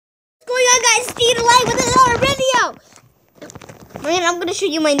back with another video. Man, I'm gonna show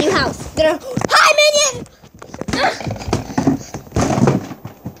you my new house. Hi, minion.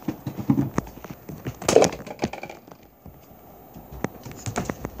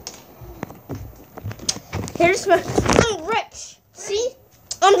 Here's my. I'm rich. See,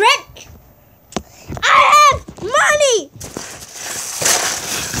 I'm rich. I have money.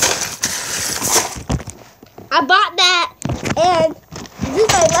 I bought that and use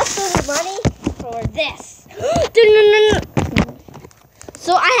my leftover money for this.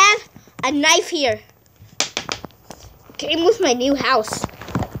 So I have a knife here. Came with my new house.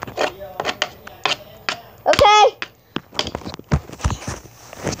 Okay.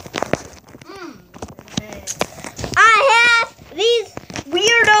 I have these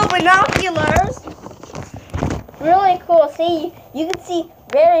weirdo binoculars. Really cool. See, you can see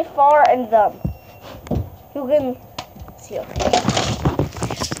very far in them. You can see, okay.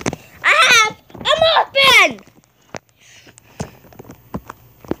 I have a muffin!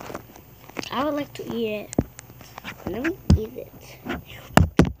 I would like to eat it. Let me eat it.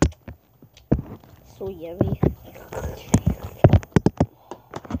 So yummy.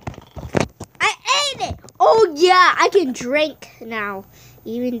 I ate it! Oh yeah, I can drink now,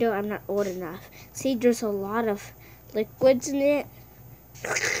 even though I'm not old enough. See, there's a lot of liquids in it.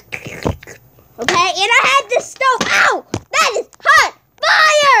 Okay, and I have this stove. Ow! That is hot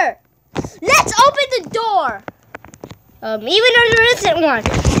fire! Let's open the door. Even though there isn't one.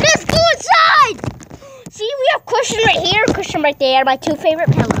 Let's go inside! See, we have cushion right here, cushion right there, my two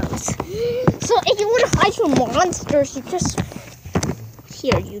favorite pillows. So if you want to hide from monsters, you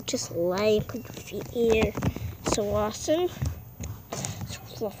just lay and put your feet here. So awesome. So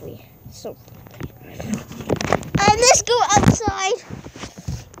fluffy. So fluffy. And let's go outside.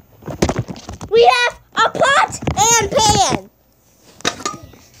 We have a pot and pan.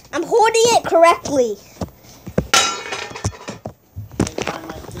 I'm holding it correctly.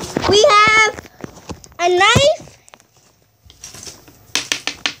 We have a knife.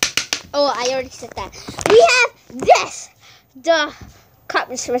 Oh, I already said that. We have this, the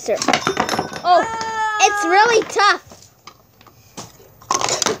cotton switzer. Oh, it's really tough.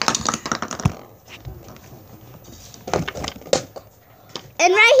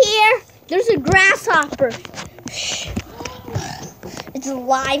 And right here, there's a grasshopper. It's a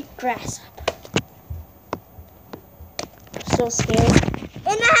live grasshopper. So scary.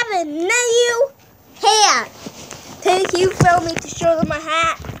 And I have a new hat. Thank you for me to show them my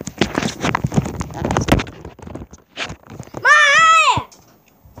hat. My hat!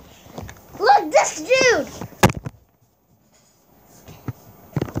 Look, this dude.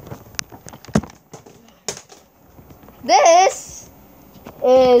 This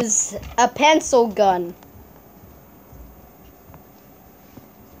is a pencil gun.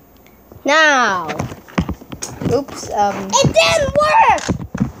 Now, oops, it didn't work!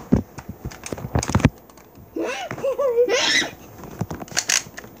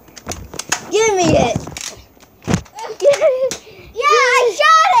 Give me it! Yeah, I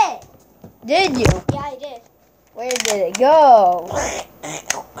shot it! Did you? Yeah, I did. Where did it go?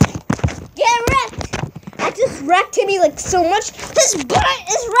 Get wrecked! I just wrecked Timmy like so much. His butt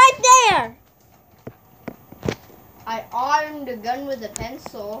is right there! I armed the gun with a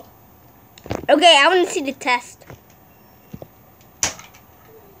pencil. Okay, I want to see the test.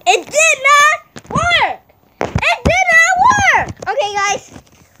 It did not work! It did not work! Okay, guys.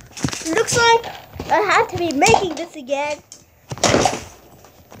 Looks like I have to be making this again.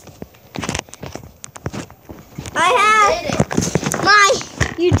 I have my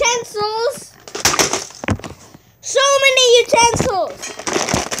utensils. So many utensils.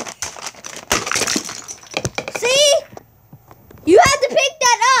 See? You have to pick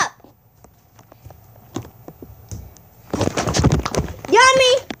that up.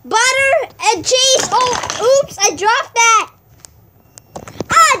 Yummy butter and cheese. Oh, oops, I dropped that.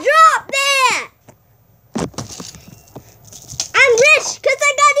 I dropped that. I'm rich because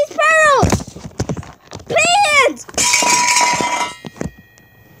I got these pearls. Pans.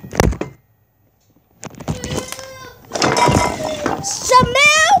 Some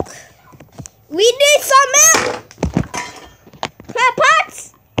milk. We need some milk. Pots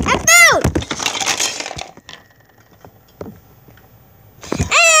and food.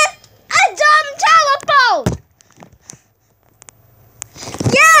 And a dumb telephone.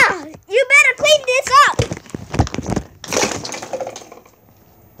 Yeah, you better clean this up.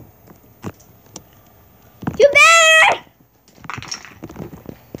 You better.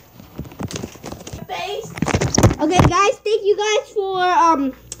 Okay, guys, thank you guys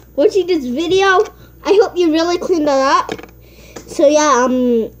for watching this video. I hope you really cleaned it up. So yeah,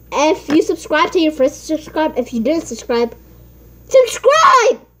 If you subscribe, tell your friends to subscribe. If you didn't subscribe,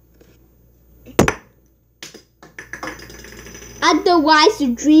 subscribe! Otherwise,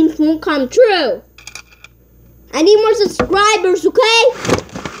 your dreams won't come true. I need more subscribers, okay?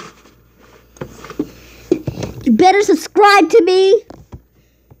 You better subscribe to me.